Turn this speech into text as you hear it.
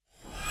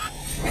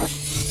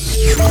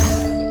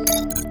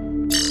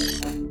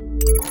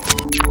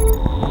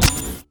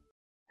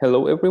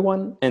Hello,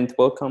 everyone, and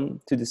welcome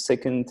to the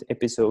second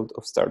episode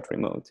of Start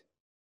Remote.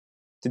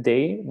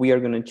 Today, we are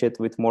going to chat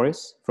with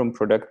Morris from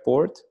Product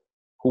Board,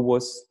 who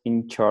was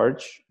in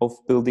charge of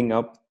building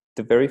up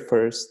the very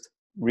first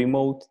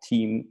remote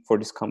team for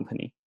this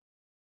company.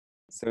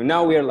 So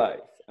now we are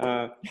live.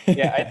 I'm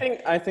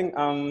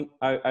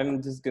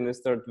just going to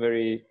start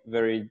very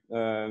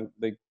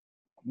like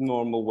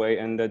normal way,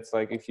 and that's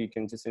like if you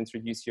can just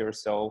introduce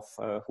yourself.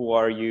 Who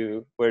are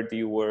you? Where do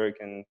you work?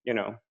 And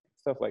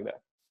stuff like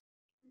that.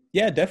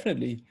 Yeah,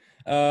 definitely.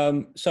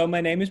 So my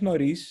name is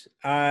Maurice.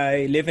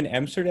 I live in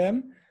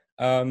Amsterdam.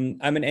 I'm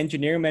an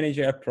engineering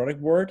manager at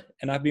Product Board,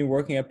 and I've been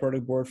working at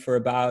Product Board for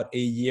about a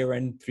year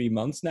and 3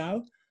 months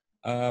now.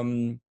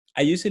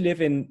 I used to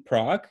live in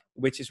Prague,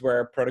 which is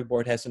where Product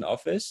Board has an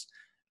office.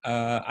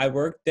 I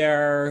worked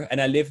there and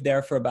I lived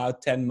there for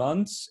about 10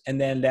 months. And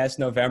then last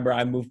November,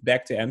 I moved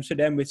back to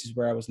Amsterdam, which is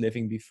where I was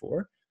living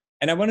before.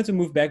 And I wanted to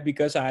move back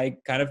because I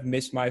kind of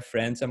miss my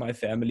friends and my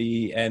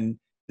family and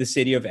the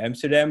city of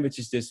Amsterdam, which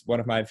is just one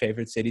of my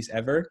favorite cities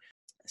ever.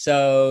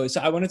 So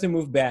I wanted to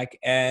move back,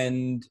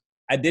 and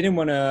I didn't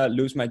want to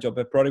lose my job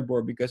at Product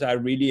Board because I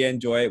really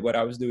enjoyed what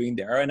I was doing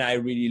there, and I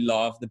really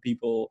love the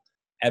people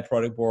at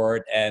Product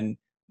Board and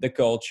the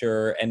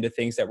culture and the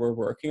things that we're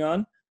working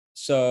on.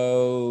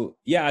 So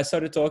yeah, I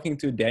started talking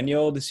to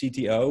Daniel, the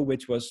CTO,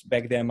 which was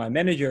back then my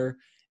manager,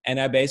 and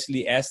I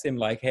basically asked him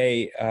like,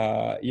 hey,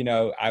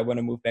 I want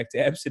to move back to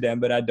Amsterdam,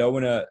 but I don't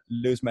want to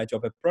lose my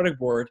job at Product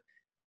Board.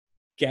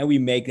 Can we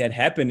make that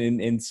happen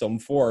in some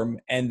form?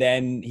 And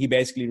then he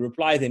basically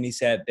replied and he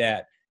said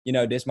that,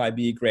 this might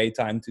be a great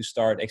time to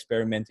start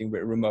experimenting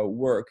with remote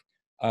work,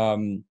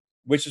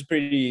 which is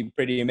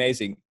pretty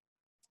amazing.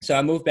 So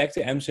I moved back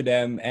to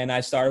Amsterdam and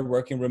I started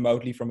working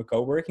remotely from a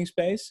co-working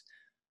space.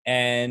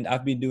 And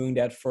I've been doing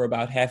that for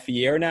about half a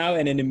year now.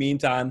 And in the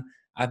meantime,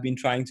 I've been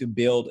trying to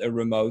build a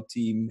remote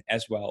team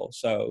as well.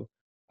 So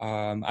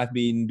I've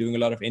been doing a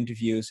lot of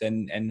interviews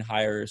and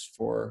hires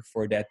for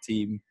that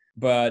team.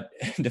 But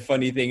the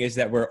funny thing is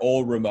that we're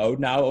all remote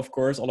now, of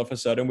course, all of a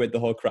sudden with the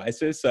whole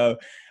crisis. So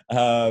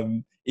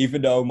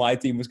even though my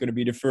team was going to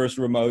be the first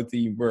remote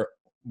team,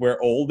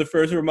 we're all the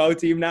first remote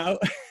team now.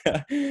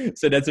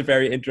 So that's a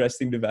very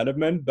interesting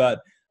development. But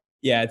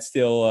yeah, it's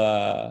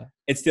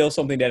still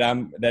something that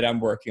I'm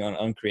working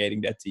on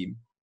creating that team.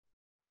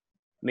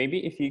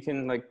 Maybe if you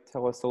can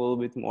tell us a little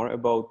bit more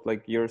about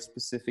your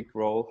specific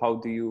role. How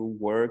do you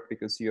work?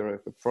 Because you're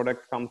a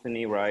product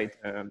company, right?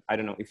 I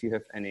don't know if you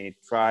have any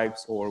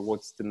tribes or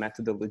what's the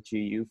methodology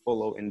you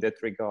follow in that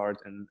regard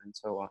and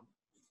so on.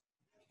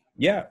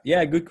 Yeah,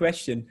 good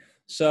question.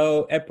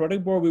 So at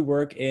Product Board, we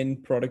work in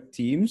product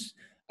teams,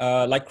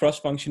 like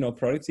cross-functional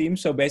product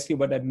teams. So basically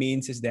what that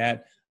means is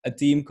that a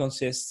team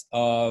consists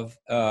of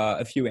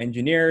a few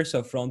engineers,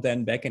 so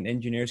front-end, back-end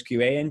engineers,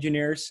 QA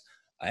engineers,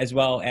 as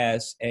well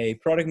as a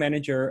product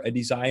manager, a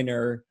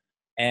designer,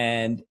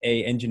 and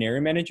a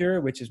engineering manager,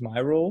 which is my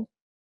role.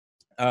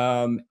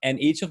 And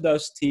each of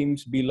those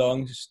teams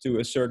belongs to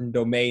a certain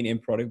domain in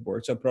Product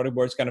Board. So Product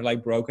Board is kind of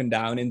like broken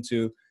down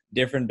into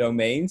different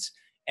domains.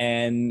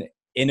 And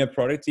in a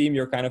product team,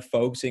 you're kind of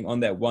focusing on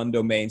that one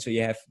domain. So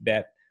you have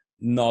that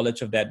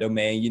knowledge of that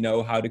domain, you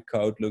know how the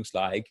code looks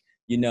like,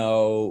 you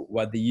know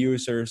what the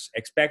users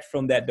expect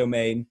from that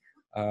domain.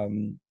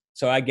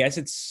 So I guess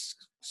it's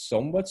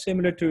somewhat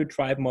similar to a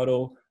tribe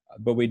model,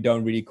 but we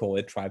don't really call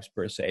it tribes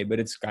per se,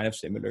 but it's kind of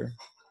similar.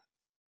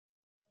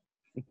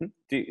 Mm-hmm.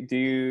 Do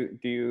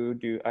you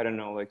do I don't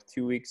know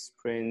 2-week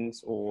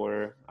sprints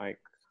or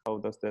how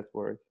does that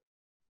work?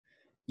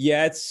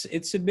 Yeah,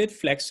 it's a bit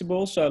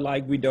flexible. So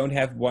we don't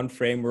have one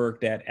framework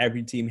that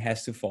every team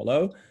has to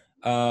follow.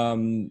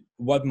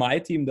 What my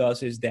team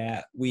does is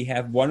that we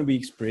have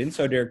 1-week sprints,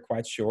 so they're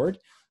quite short.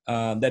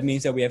 That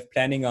means that we have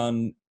planning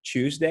on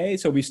Tuesday.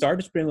 So we start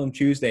the sprint on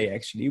Tuesday,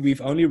 actually.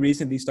 We've only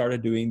recently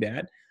started doing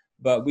that.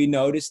 But we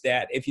noticed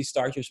that if you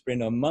start your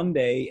sprint on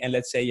Monday, and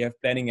let's say you have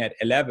planning at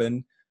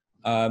 11,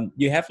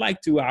 you have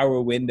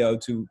 2-hour window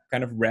to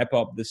kind of wrap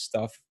up the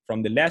stuff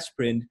from the last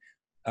sprint,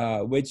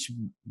 which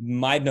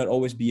might not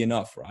always be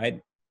enough, right?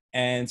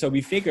 And so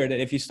we figured that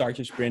if you start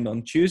your sprint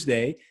on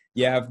Tuesday,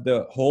 you have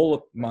the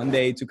whole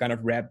Monday to kind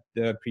of wrap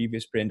the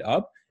previous sprint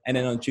up. And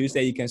then on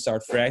Tuesday, you can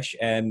start fresh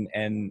and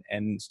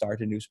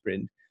start a new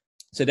sprint.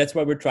 So that's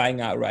what we're trying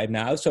out right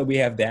now. So we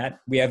have that.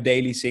 We have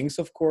daily syncs,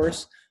 of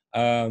course.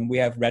 We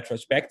have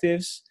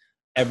retrospectives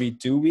every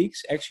 2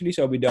 weeks, actually.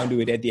 So we don't do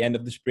it at the end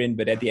of the sprint,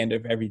 but at the end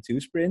of every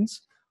 2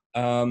 sprints.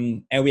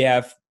 And we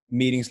have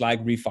meetings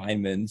like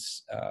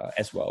refinements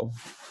as well.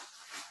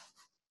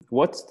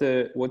 What's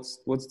the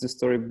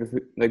story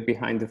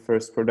behind the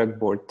first Product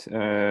Board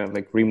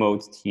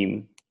remote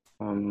team?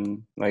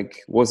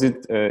 Was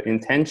it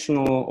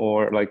intentional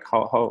or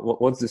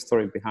what's the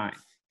story behind?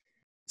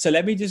 So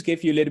let me just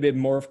give you a little bit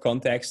more of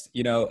context,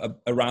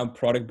 around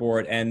Product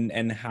Board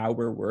and how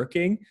we're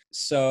working.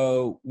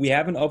 So we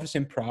have an office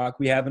in Prague,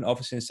 we have an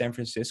office in San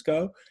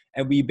Francisco,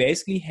 and we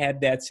basically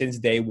had that since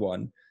day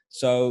one.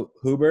 So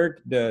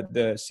Hubert,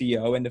 the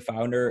CEO and the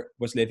founder,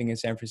 was living in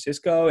San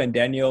Francisco, and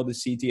Daniel, the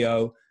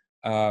CTO,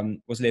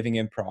 was living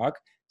in Prague.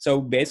 So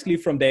basically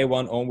from day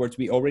one onwards,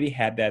 we already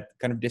had that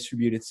kind of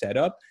distributed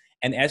setup.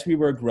 And as we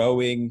were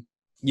growing,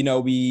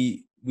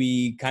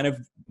 we kind of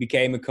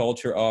became a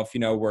culture of,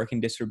 working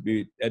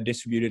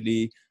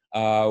distributedly,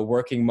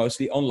 working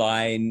mostly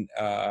online,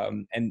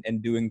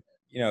 and doing,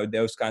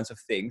 those kinds of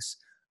things.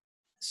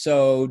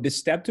 So the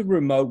step to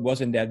remote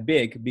wasn't that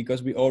big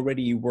because we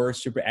already were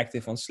super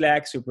active on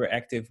Slack, super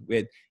active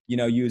with,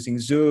 using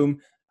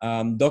Zoom,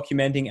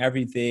 documenting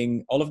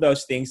everything, all of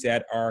those things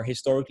that are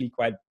historically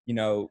quite,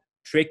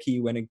 tricky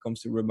when it comes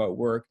to remote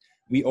work.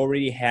 We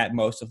already had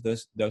most of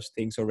those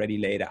things already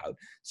laid out.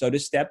 So the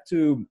step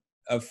to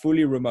a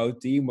fully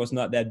remote team was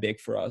not that big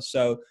for us.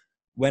 So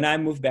when I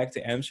moved back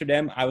to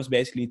Amsterdam, I was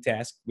basically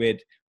tasked with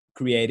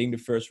creating the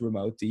first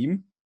remote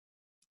team.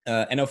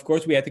 And of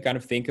course, we had to kind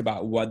of think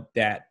about what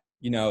that,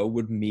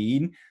 would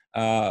mean.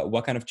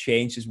 What kind of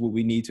changes would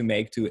we need to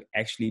make to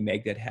actually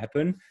make that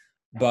happen?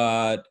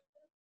 But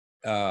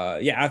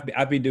yeah,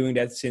 I've been doing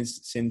that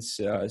since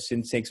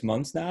 6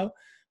 months now.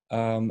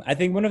 I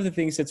think one of the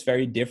things that's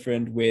very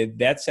different with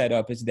that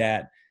setup is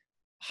that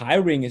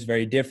hiring is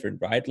very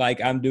different, right? Like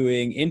I'm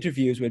doing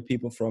interviews with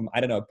people from, I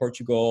don't know,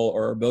 Portugal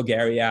or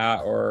Bulgaria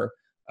or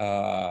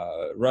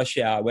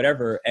Russia,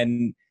 whatever,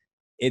 and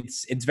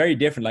it's very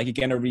different. Like you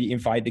cannot really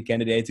invite the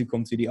candidate to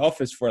come to the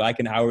office for like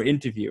an hour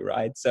interview,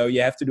 right? So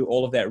you have to do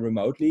all of that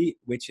remotely,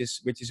 which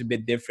is a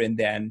bit different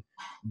than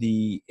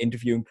the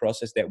interviewing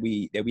process that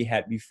we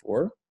had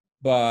before.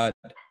 But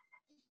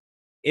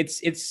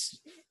it's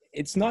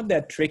not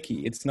that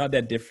tricky. It's not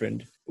that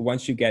different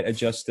once you get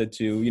adjusted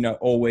to,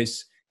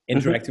 always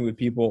interacting with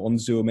people on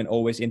Zoom and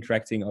always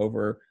interacting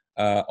over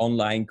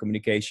online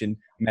communication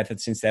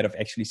methods instead of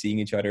actually seeing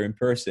each other in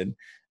person.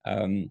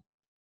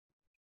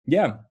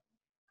 Yeah.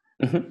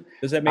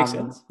 Does that make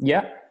sense?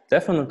 Yeah,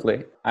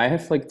 definitely. I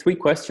have like 3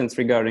 questions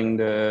regarding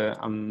the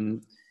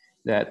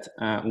that.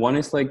 One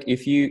is like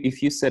if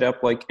you set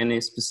up like any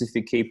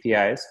specific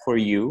KPIs for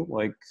you,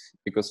 like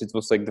because it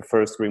was like the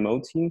first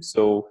remote team,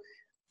 so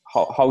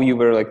how you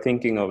were like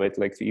thinking of it,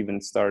 like to even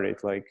start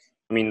it. Like,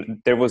 I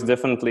mean, there was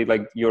definitely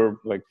like your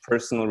like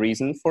personal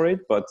reason for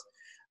it, but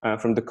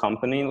from the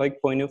company like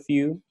point of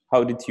view,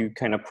 how did you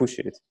kind of push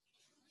it?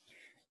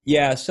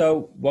 Yeah,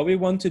 so what we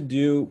want to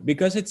do,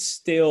 because it's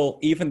still,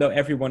 even though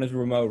everyone is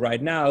remote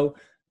right now,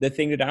 the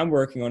thing that I'm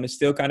working on is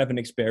still kind of an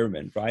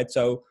experiment, right?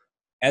 So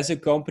as a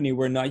company,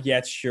 we're not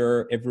yet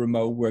sure if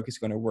remote work is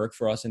going to work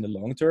for us in the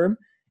long term.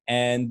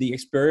 And the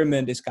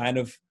experiment is kind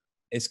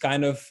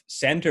of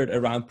centered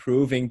around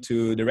proving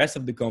to the rest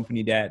of the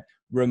company that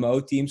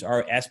remote teams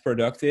are as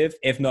productive,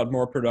 if not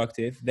more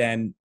productive,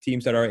 than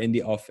teams that are in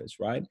the office,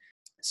 right?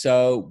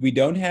 So we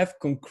don't have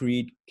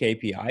concrete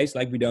KPIs,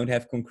 like we don't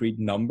have concrete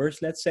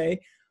numbers, let's say.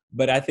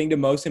 But I think the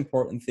most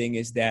important thing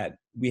is that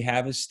we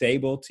have a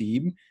stable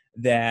team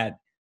that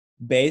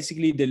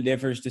basically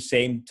delivers the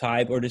same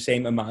type or the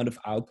same amount of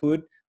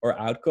output or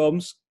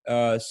outcomes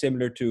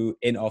similar to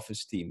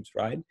in-office teams,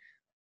 right?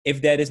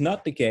 If that is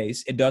not the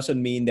case, it doesn't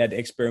mean that the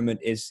experiment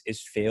is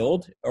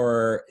failed,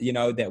 or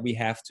that we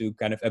have to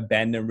kind of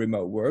abandon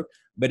remote work,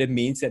 but it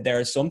means that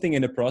there is something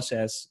in the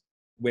process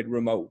with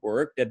remote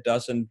work that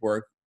doesn't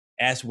work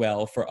as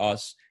well for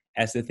us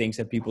as the things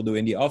that people do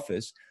in the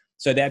office.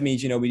 So that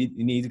means we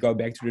need to go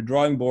back to the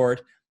drawing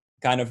board,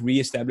 kind of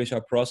reestablish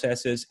our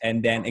processes,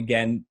 and then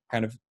again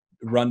kind of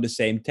run the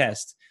same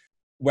test.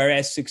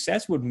 Whereas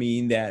success would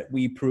mean that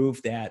we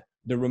prove that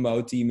the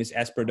remote team is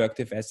as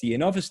productive as the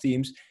in-office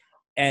teams,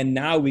 and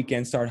now we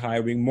can start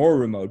hiring more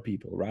remote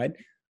people, right?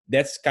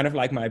 That's kind of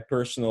like my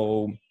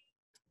personal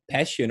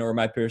passion or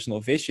my personal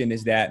vision,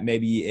 is that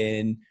maybe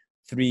in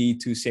 3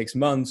 to 6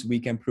 months we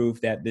can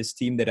prove that this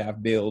team that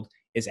I've built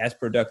is as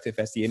productive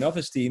as the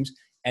in-office teams,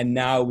 and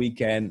now we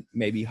can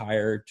maybe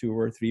hire 2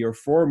 or 3 or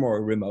 4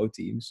 more remote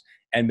teams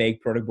and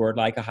make Product Board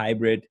like a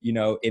hybrid,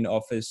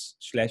 in-office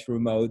 /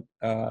 remote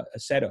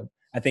setup.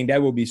 I think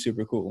that will be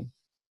super cool.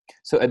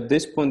 So at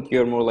this point,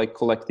 you're more like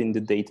collecting the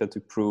data to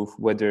prove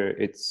whether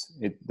it's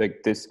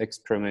like this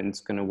experiment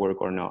is going to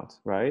work or not,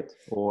 right?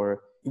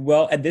 Or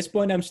well, at this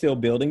point, I'm still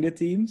building the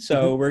team.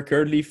 So we're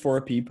currently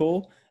 4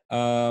 people.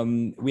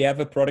 We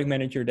have a product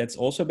manager that's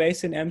also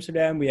based in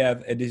Amsterdam. We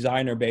have a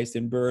designer based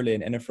in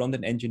Berlin and a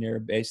front-end engineer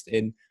based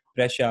in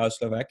Prešov,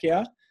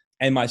 Slovakia.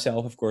 And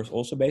myself, of course,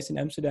 also based in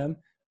Amsterdam.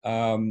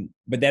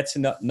 But that's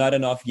not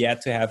enough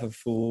yet to have a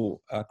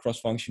full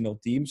cross-functional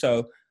team.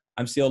 So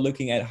I'm still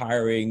looking at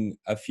hiring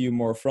a few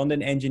more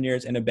front-end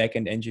engineers and a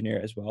back-end engineer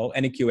as well,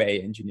 and a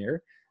QA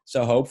engineer.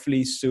 So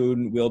hopefully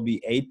soon we'll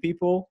be 8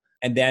 people.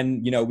 And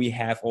then, we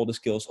have all the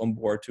skills on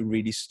board to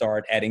really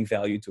start adding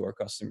value to our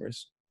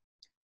customers.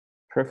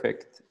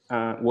 Perfect.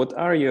 What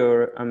are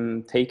your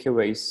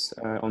takeaways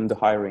on the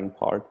hiring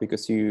part?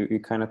 Because you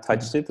kind of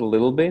touched it a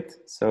little bit.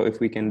 So if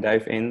we can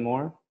dive in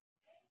more.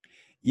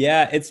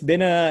 Yeah, it's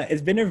been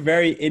a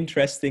very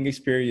interesting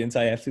experience,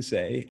 I have to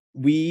say.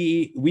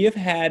 We have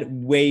had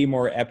way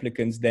more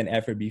applicants than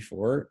ever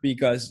before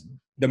because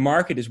the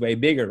market is way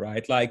bigger,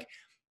 right? Like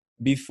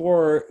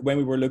before, when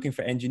we were looking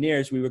for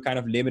engineers, we were kind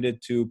of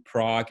limited to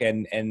Prague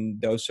and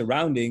those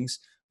surroundings.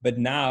 But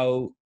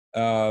now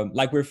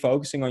like we're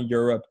focusing on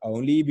Europe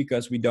only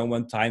because we don't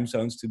want time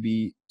zones to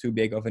be too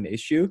big of an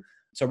issue.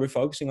 So we're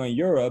focusing on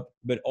Europe,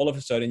 but all of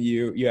a sudden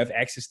you have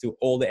access to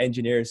all the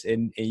engineers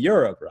in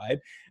Europe, right?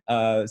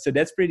 So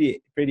that's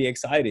pretty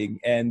exciting.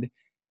 And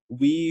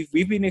we've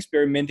been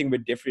experimenting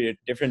with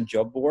different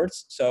job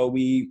boards. So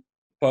we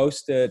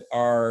posted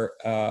our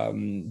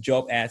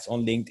job ads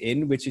on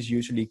LinkedIn, which is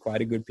usually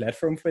quite a good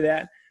platform for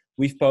that.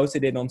 We've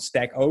posted it on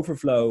Stack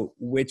Overflow,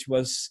 which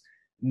was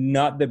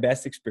not the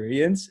best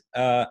experience.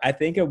 I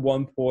think at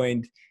one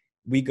point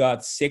we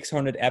got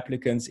 600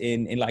 applicants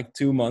in like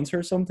 2 months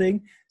or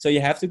something. So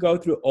you have to go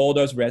through all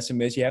those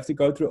resumes. You have to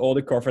go through all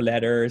the cover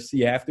letters.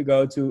 You have to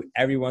go to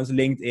everyone's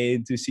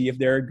LinkedIn to see if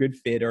they're a good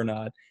fit or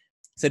not.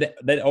 So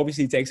that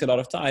obviously takes a lot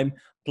of time.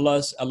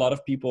 Plus, a lot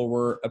of people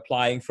were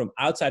applying from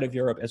outside of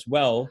Europe as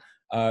well.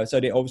 So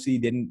they obviously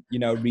didn't,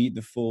 read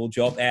the full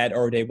job ad,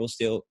 or they were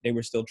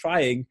still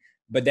trying.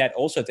 But that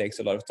also takes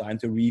a lot of time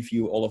to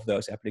review all of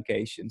those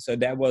applications. So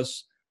that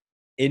was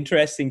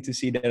interesting to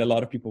see that a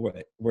lot of people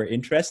were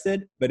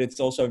interested, but it's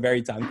also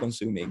very time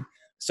consuming.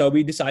 So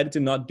we decided to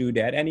not do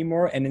that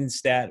anymore. And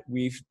instead,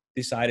 we've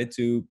decided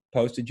to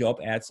post the job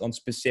ads on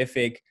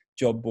specific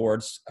job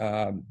boards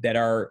that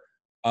are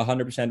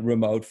 100%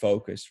 remote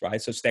focused,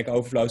 right? So Stack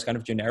Overflow is kind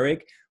of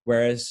generic,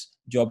 whereas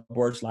job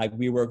boards like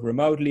We Work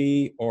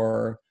Remotely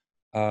or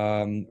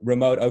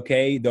Remote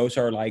OK, those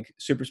are like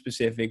super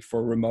specific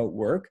for remote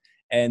work.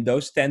 And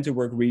those tend to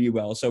work really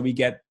well. So we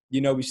get,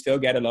 we still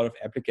get a lot of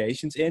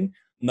applications in,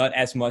 not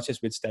as much as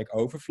with Stack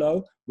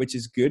Overflow, which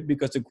is good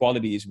because the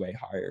quality is way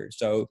higher.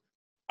 So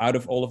out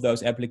of all of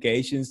those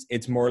applications,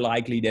 it's more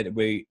likely that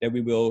we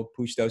will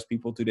push those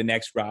people to the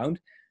next round.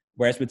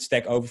 Whereas with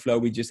Stack Overflow,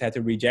 we just had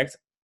to reject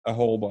a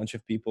whole bunch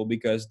of people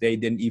because they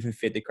didn't even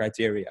fit the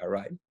criteria,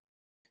 right?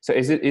 So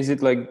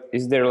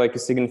is there like a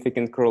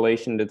significant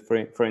correlation that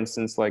for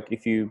instance, like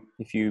if you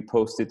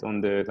post it on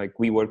the like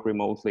We Work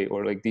Remotely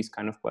or like these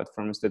kind of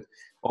platforms, that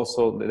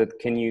also that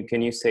can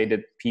you say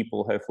that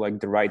people have like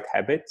the right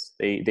habits,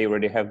 they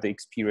already have the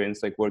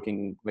experience like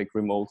working like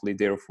remotely,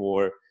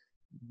 therefore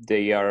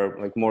they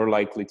are like more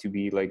likely to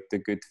be like the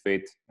good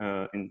fit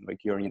in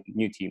like your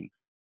new team?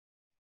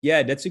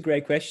 Yeah, that's a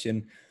great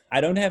question. I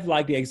don't have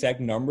like the exact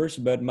numbers,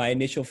 but my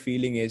initial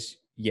feeling is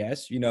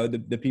yes,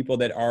 the people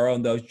that are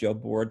on those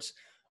job boards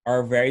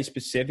are very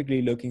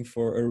specifically looking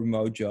for a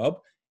remote job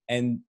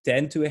and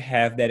tend to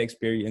have that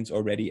experience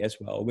already as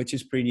well, which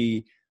is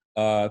pretty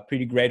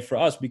great for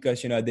us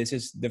because, this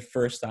is the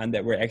first time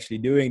that we're actually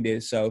doing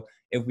this. So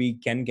if we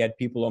can get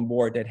people on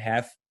board that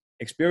have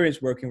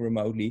experience working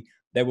remotely,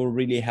 that will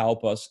really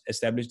help us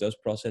establish those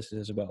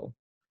processes as well.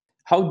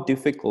 How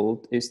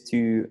difficult is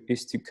to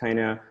kind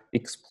of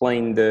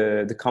explain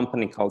the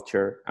company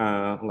culture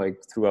like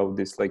throughout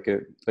this like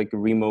a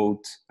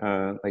remote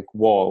like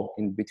wall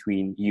in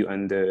between you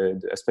and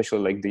the especially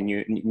like the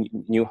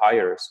new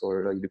hires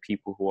or like the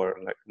people who are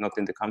like not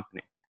in the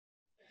company?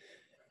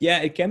 Yeah,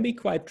 it can be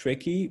quite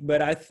tricky,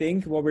 but I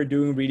think what we're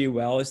doing really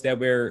well is that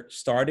we're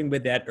starting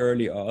with that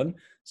early on.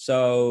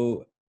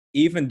 So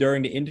even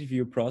during the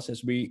interview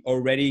process, we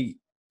already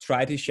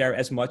try to share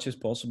as much as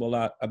possible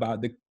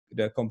about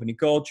the company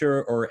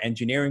culture or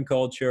engineering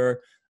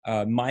culture,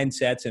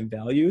 mindsets and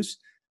values.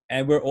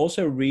 And we're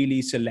also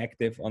really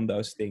selective on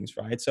those things,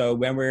 right? So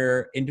when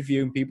we're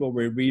interviewing people,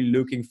 we're really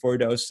looking for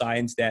those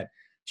signs that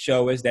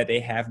show us that they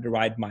have the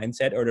right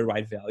mindset or the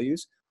right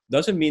values.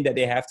 Doesn't mean that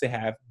they have to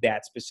have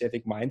that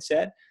specific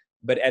mindset,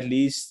 but at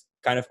least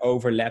kind of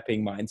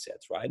overlapping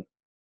mindsets, right?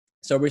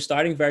 So we're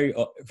starting very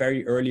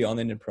early on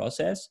in the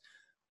process.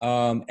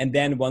 And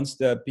then once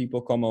the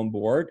people come on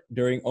board,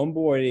 during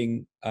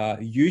onboarding,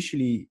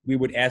 usually we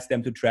would ask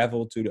them to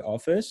travel to the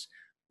office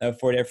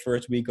for their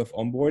first week of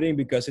onboarding,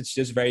 because it's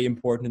just very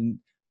important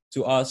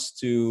to us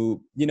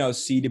to,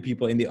 see the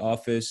people in the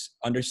office,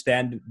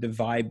 understand the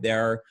vibe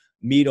there,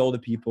 meet all the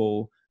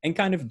people, and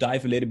kind of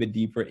dive a little bit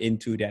deeper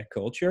into that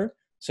culture.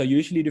 So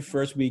usually the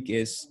first week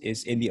is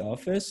in the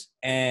office.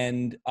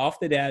 And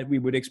after that, we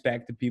would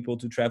expect the people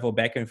to travel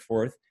back and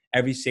forth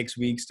every 6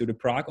 weeks to the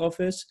Prague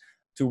office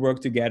to work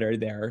together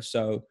there.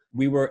 So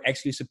we were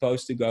actually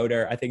supposed to go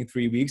there, I think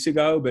 3 weeks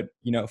ago, but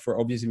for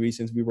obvious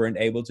reasons, we weren't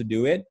able to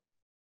do it.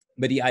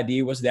 But the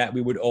idea was that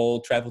we would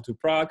all travel to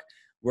Prague,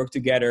 work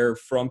together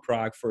from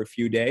Prague for a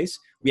few days.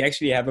 We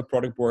actually have a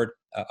product board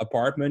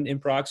apartment in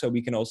Prague, so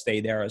we can all stay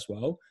there as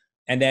well.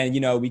 And then,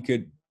 we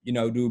could,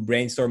 do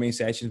brainstorming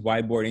sessions,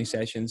 whiteboarding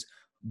sessions.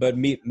 But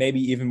maybe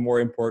even more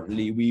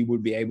importantly, we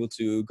would be able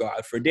to go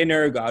out for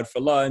dinner, go out for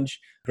lunch,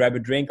 grab a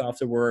drink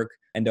after work,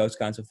 and those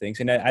kinds of things.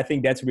 And I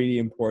think that's really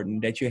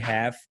important, that you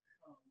have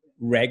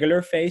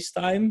regular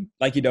FaceTime.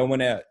 Like, you don't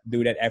want to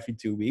do that every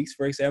 2 weeks,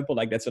 for example.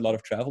 Like, that's a lot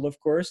of travel, of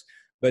course.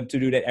 But to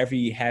do that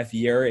every half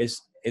year is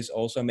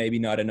also maybe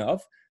not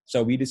enough.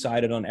 So we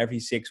decided on every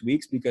 6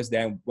 weeks, because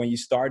then when you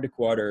start the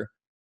quarter,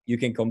 you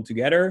can come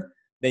together.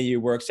 Then you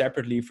work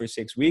separately for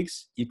 6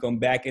 weeks. You come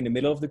back in the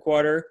middle of the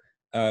quarter,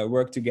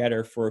 work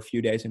together for a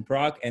few days in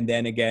Prague, and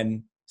then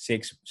again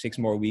six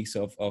more weeks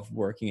of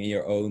working in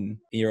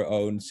your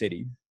own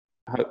city.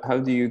 how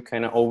do you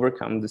kind of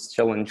overcome this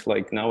challenge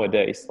like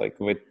nowadays, like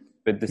with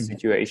the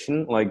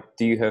situation? Like,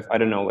 do you have, I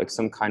don't know, like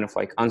some kind of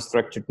like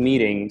unstructured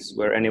meetings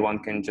where anyone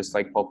can just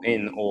like pop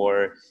in,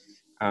 or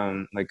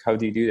like how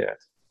do you do that?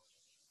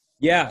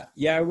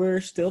 Yeah,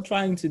 we're still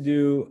trying to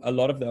do a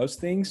lot of those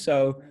things.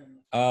 So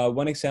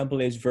one example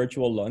is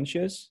virtual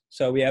lunches.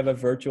 So we have a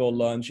virtual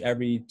lunch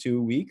every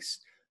 2 weeks.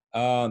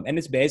 And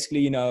it's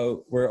basically,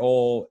 we're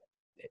all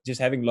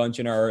just having lunch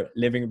in our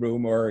living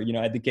room or,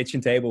 at the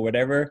kitchen table,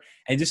 whatever,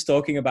 and just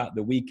talking about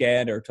the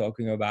weekend or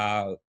talking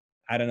about,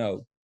 I don't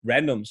know,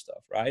 random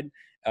stuff, right?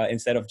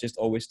 Instead of just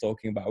always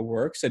talking about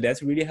work. So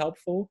that's really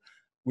helpful.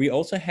 We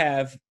also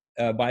have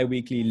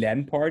bi-weekly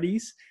LAN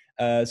parties.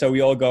 So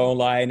we all go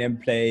online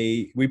and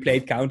play. We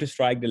played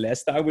Counter-Strike the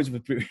last time, which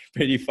was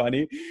pretty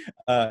funny.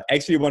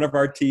 Actually, one of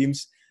our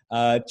teams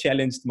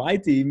challenged my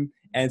team,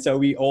 and so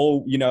we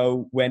all,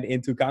 went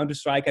into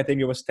Counter-Strike. I think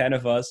it was 10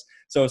 of us.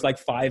 So it's like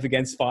 5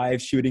 against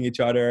 5, shooting each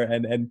other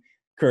and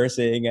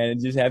cursing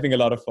and just having a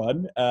lot of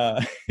fun.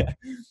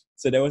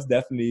 So that was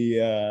definitely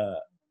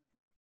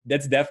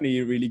that's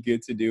definitely really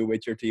good to do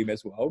with your team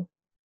as well.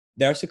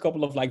 There's a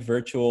couple of like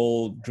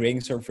virtual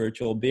drinks or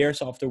virtual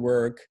beers after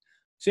work.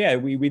 So yeah,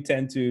 we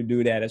tend to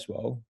do that as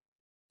well.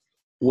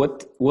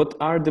 What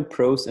are the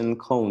pros and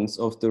cons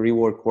of the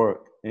rework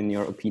work in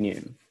your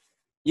opinion?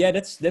 Yeah,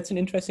 that's an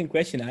interesting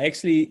question. I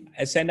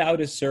sent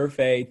out a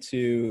survey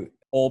to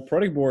all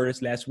product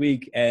boarders last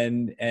week,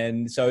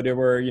 and so there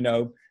were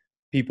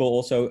people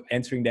also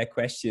answering that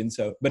question.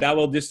 So, but I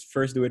will just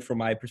first do it from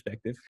my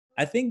perspective.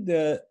 I think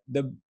the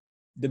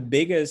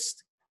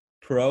biggest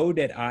pro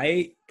that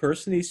I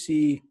personally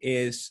see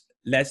is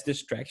less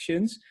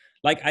distractions.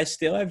 Like I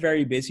still have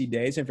very busy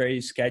days and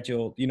very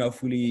scheduled,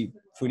 fully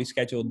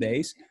scheduled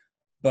days,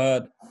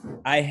 but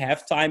I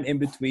have time in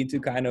between to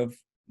kind of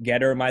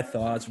gather my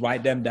thoughts,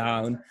 write them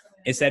down,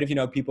 instead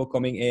of people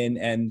coming in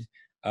and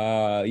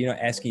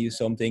asking you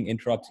something,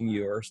 interrupting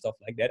you or stuff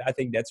like that. I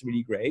think that's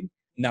really great.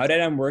 Now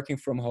that I'm working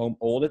from home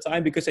all the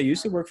time, because I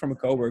used to work from a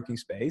co-working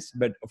space,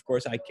 but of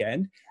course I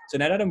can. So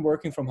now that I'm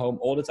working from home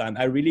all the time,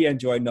 I really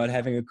enjoy not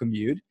having a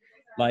commute.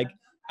 Like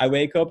I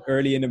wake up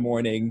early in the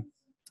morning,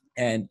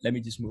 and let me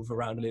just move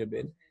around a little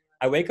bit.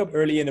 I wake up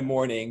early in the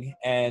morning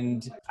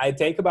and I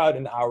take about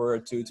an hour or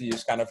two to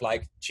just kind of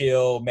like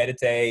chill,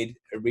 meditate,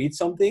 read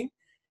something.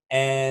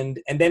 And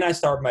then I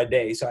start my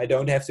day. So I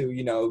don't have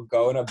to,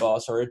 go on a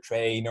bus or a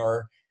train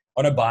or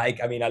on a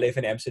bike. I mean, I live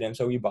in Amsterdam,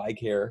 so we bike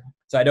here.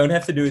 So I don't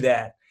have to do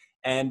that.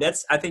 And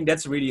I think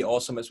that's really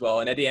awesome as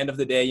well. And at the end of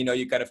the day,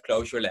 you kind of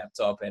close your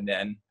laptop and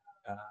then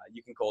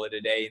you can call it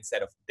a day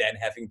instead of then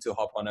having to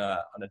hop on a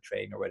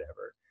train or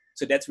whatever.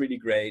 So that's really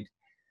great.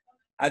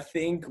 I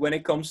think when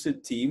it comes to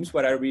teams,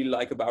 what I really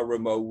like about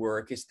remote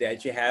work is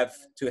that you have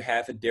to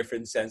have a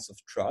different sense of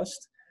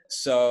trust.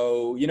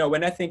 So,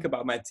 when I think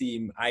about my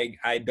team,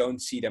 I don't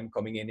see them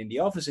coming in the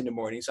office in the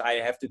morning. So I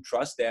have to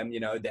trust them,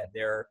 that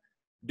they're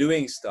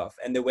doing stuff.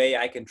 And the way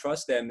I can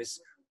trust them is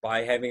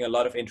by having a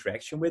lot of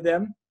interaction with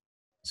them.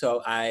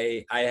 So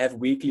I have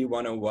weekly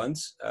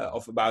one-on-ones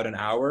of about an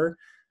hour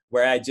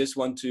where I just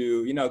want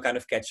to, kind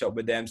of catch up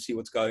with them, see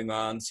what's going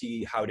on,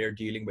 see how they're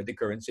dealing with the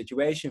current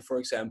situation, for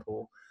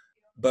example.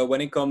 But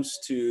when it comes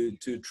to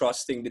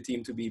trusting the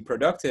team to be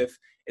productive,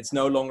 it's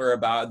no longer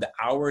about the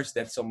hours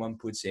that someone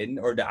puts in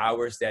or the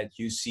hours that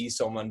you see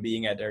someone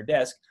being at their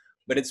desk,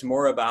 but it's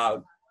more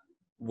about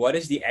what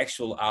is the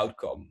actual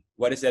outcome?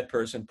 What is that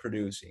person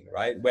producing,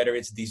 right? Whether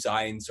it's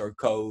designs or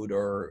code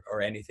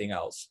or anything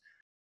else.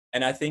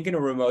 And I think in a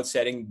remote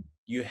setting,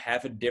 you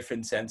have a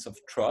different sense of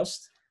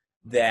trust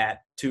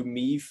that to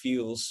me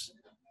feels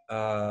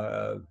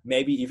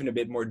maybe even a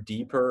bit more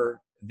deeper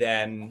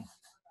than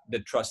the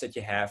trust that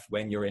you have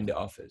when you're in the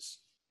office.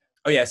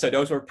 Oh yeah, so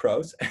those were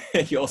pros.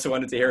 You also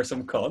wanted to hear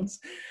some cons.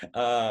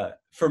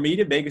 For me,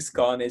 the biggest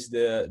con is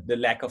the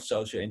lack of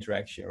social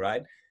interaction,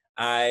 right?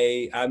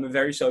 I'm a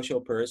very social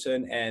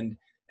person, and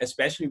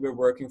especially we're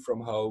working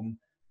from home,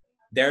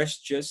 there's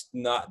just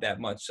not that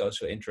much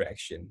social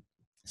interaction.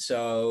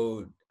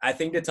 So I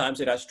think the times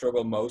that I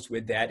struggle most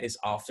with that is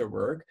after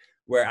work,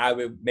 where I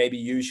would maybe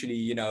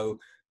usually,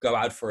 go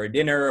out for a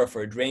dinner or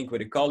for a drink with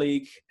a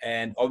colleague.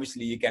 And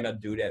obviously you cannot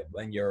do that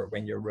when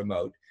you're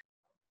remote.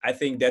 I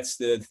think that's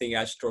the thing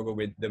I struggle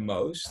with the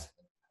most.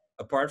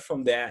 Apart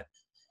from that,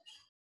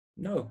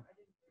 no,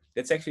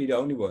 that's actually the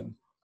only one.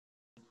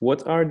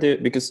 What are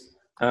because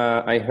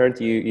I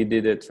heard you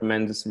did a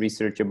tremendous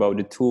research about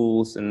the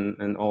tools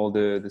and all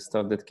the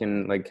stuff that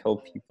can like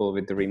help people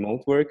with the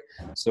remote work.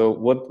 So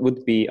what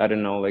would be, I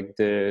don't know, like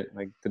the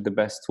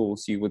best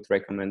tools you would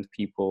recommend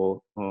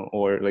people,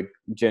 or like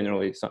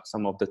generally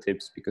some of the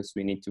tips, because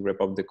we need to wrap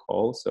up the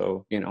call.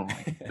 So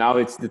now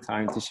it's the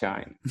time to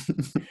shine.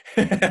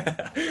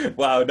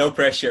 Wow, no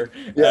pressure.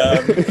 Yeah.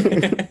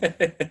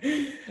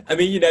 I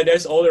mean,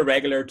 there's all the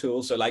regular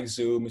tools, so like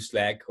Zoom,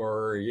 Slack,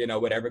 or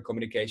whatever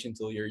communication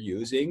tool you're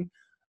using.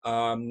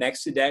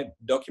 Next to that,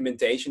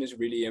 documentation is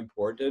really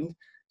important.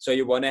 So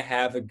you want to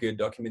have a good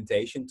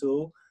documentation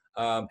tool.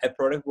 At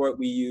Product Board,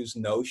 we use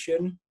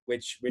Notion,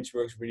 which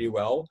works really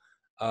well.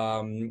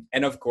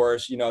 And of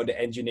course, the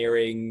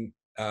engineering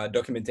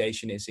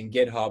documentation is in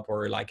GitHub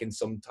or like in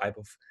some type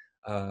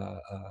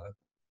of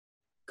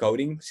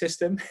coding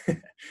system.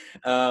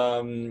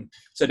 So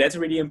that's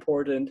really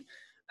important.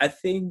 I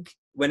think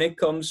when it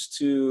comes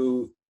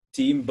to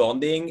team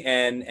bonding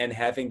and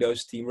having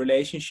those team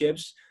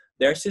relationships,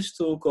 there's this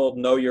tool called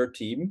Know Your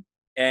Team,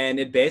 and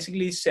it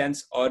basically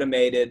sends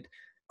automated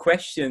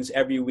questions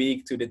every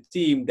week to the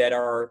team that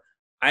are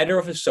either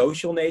of a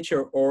social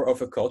nature or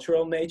of a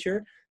cultural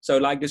nature. So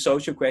like the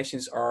social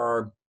questions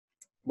are,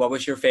 what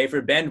was your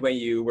favorite band when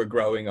you were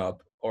growing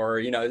up?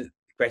 Or,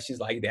 questions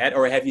like that.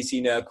 Or have you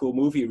seen a cool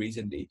movie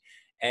recently?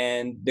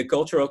 And the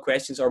cultural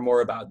questions are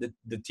more about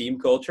the team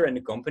culture and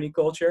the company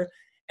culture.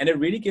 And it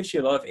really gives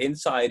you a lot of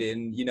insight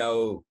in,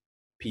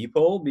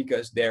 people,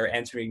 because they're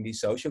answering these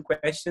social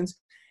questions.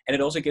 And it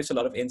also gives a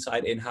lot of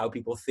insight in how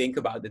people think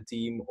about the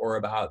team or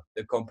about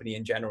the company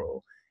in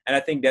general. And I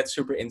think that's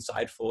super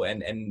insightful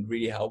and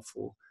really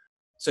helpful.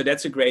 So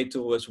that's a great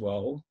tool as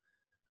well.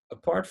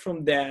 Apart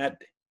from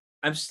that,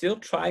 I'm still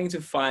trying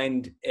to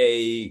find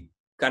a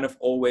kind of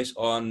always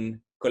on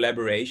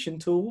collaboration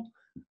tool.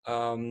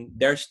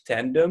 There's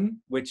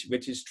Tandem, which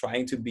is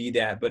trying to be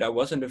that, but I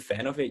wasn't a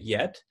fan of it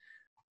yet.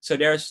 So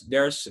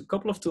there's a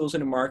couple of tools in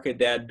the market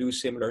that do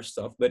similar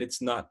stuff, but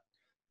it's not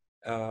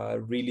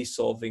really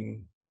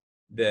solving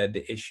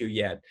the issue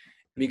yet.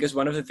 Because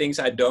one of the things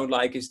I don't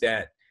like is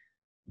that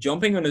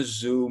jumping on a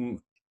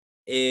Zoom,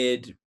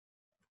 it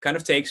kind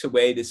of takes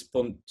away this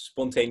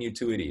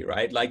spontaneity,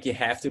 right? Like you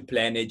have to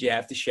plan it, you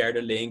have to share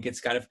the link.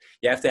 It's kind of,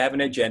 you have to have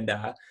an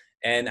agenda.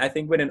 And I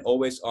think with an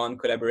always on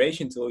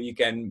collaboration tool, you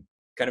can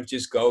kind of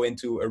just go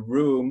into a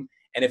room.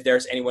 And if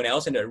there's anyone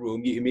else in that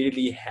room, you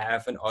immediately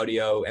have an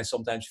audio and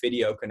sometimes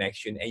video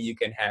connection, and you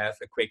can have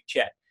a quick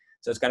chat.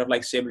 So it's kind of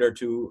like similar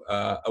to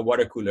a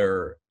water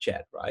cooler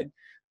chat, right?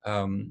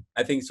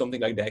 I think something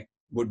like that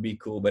would be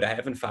cool, but I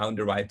haven't found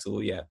the right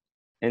tool yet.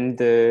 And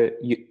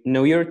you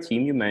Know Your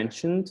Team you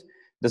mentioned,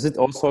 does it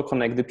also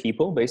connect the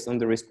people based on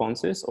the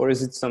responses, or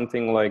is it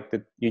something like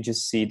that you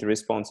just see the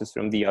responses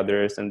from the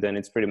others and then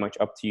it's pretty much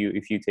up to you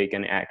if you take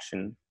an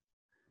action?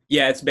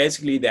 Yeah, it's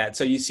basically that.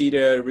 So you see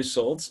the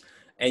results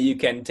and you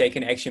can take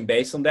an action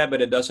based on that, but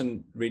it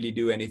doesn't really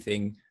do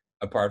anything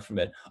apart from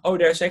it. Oh,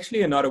 there's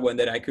actually another one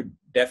that I could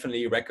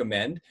definitely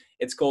recommend.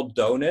 It's called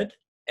Donut,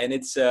 and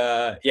it's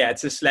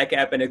it's a Slack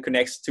app, and it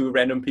connects two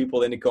random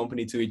people in the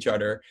company to each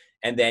other.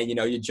 And then,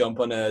 you jump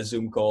on a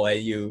Zoom call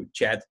and you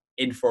chat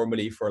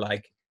informally for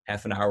like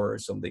half an hour or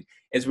something.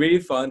 It's really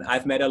fun.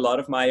 I've met a lot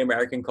of my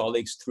American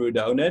colleagues through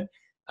Donut.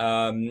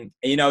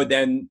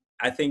 Then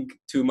I think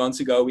 2 months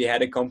ago, we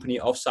had a company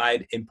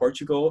offsite in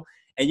Portugal.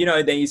 And,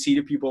 then you see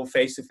the people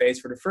face to face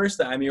for the first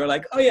time. And you're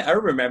like, oh, yeah, I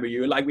remember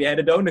you. Like we had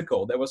a donut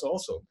call. That was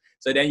awesome.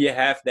 So then you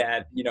have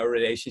that,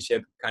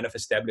 relationship kind of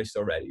established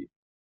already.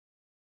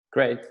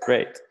 Great.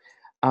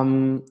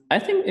 I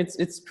think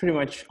it's pretty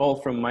much all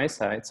from my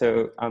side.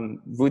 So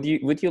would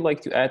you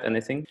like to add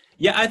anything?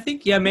 Yeah, I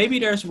think, maybe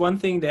there's one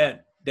thing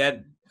that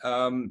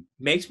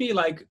makes me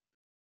like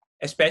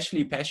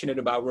especially passionate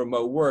about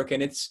remote work.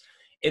 And it's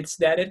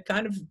that it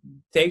kind of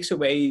takes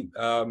away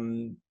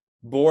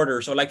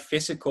borders or like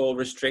physical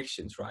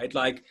restrictions, right?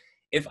 Like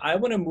if I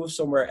want to move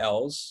somewhere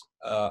else,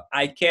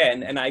 I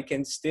can, and I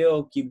can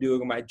still keep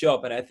doing my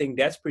job. And I think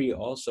that's pretty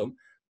awesome.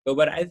 But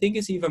what I think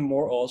is even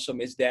more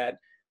awesome is that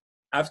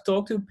I've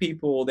talked to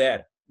people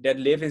that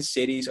live in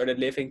cities or that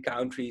live in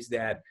countries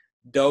that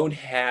don't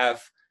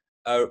have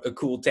a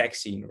cool tech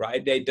scene,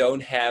 right? They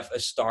don't have a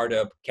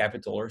startup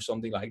capital or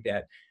something like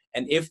that.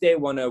 And if they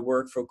want to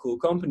work for cool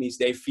companies,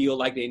 they feel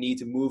like they need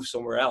to move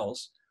somewhere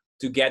else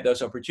to get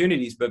those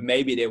opportunities. But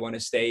maybe they want to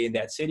stay in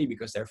that city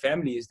because their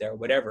family is there,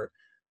 whatever.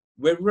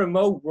 With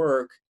remote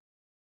work,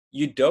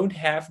 you don't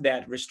have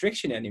that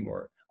restriction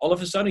anymore. All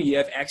of a sudden, you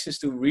have access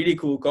to really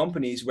cool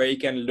companies where you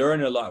can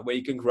learn a lot, where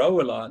you can grow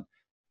a lot,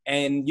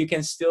 and you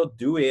can still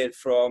do it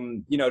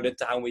from the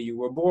town where you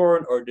were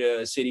born or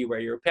the city where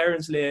your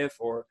parents live,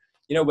 or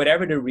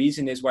whatever the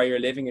reason is why you're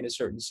living in a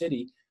certain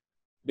city.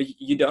 But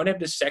you don't have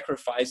to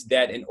sacrifice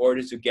that in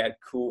order to get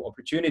cool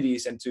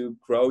opportunities and to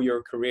grow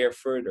your career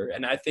further.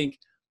 And I think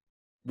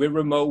with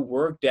remote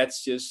work,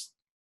 that's just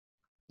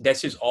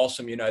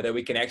awesome, that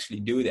we can actually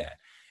do that.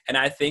 And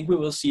I think we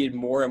will see it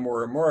more and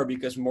more and more,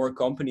 because more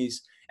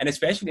companies, and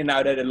especially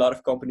now that a lot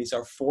of companies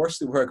are forced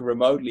to work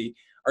remotely,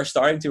 are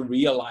starting to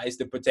realize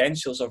the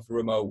potentials of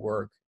remote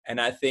work. And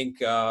I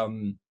think,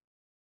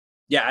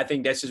 I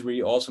think this is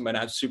really awesome. And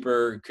I'm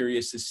super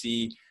curious to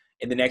see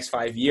in the next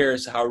 5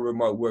 years how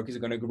remote work is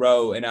going to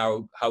grow and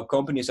how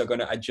companies are going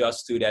to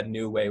adjust to that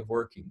new way of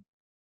working.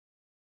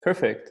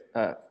 Perfect.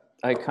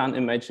 I can't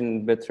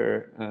imagine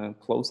better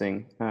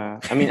closing. I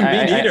mean,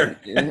 Me neither.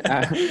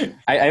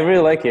 I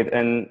really like it,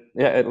 and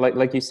yeah,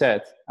 like you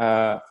said,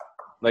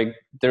 like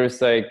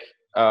there's like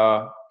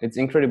it's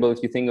incredible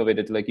if you think of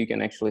it. Like you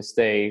can actually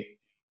stay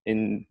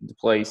in the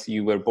place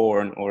you were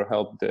born, or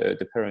help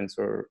the parents,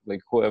 or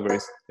like whoever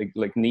is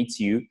like needs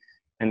you,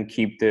 and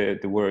keep the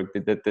work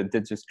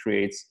that just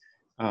creates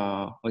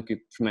like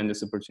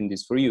tremendous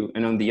opportunities for you.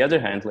 And on the other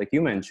hand, like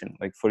you mentioned,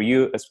 like for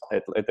you as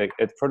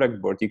at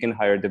Product Board, you can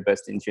hire the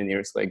best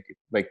engineers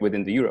like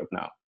within the Europe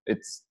now. I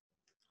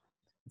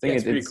think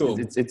it's pretty cool.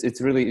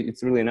 It's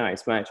really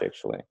nice match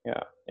actually.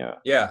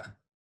 Yeah.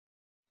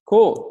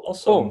 Cool.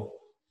 Awesome. Cool.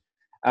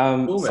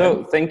 Cool,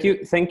 so thank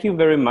you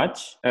very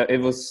much.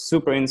 It was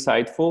super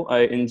insightful. I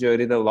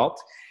enjoyed it a lot.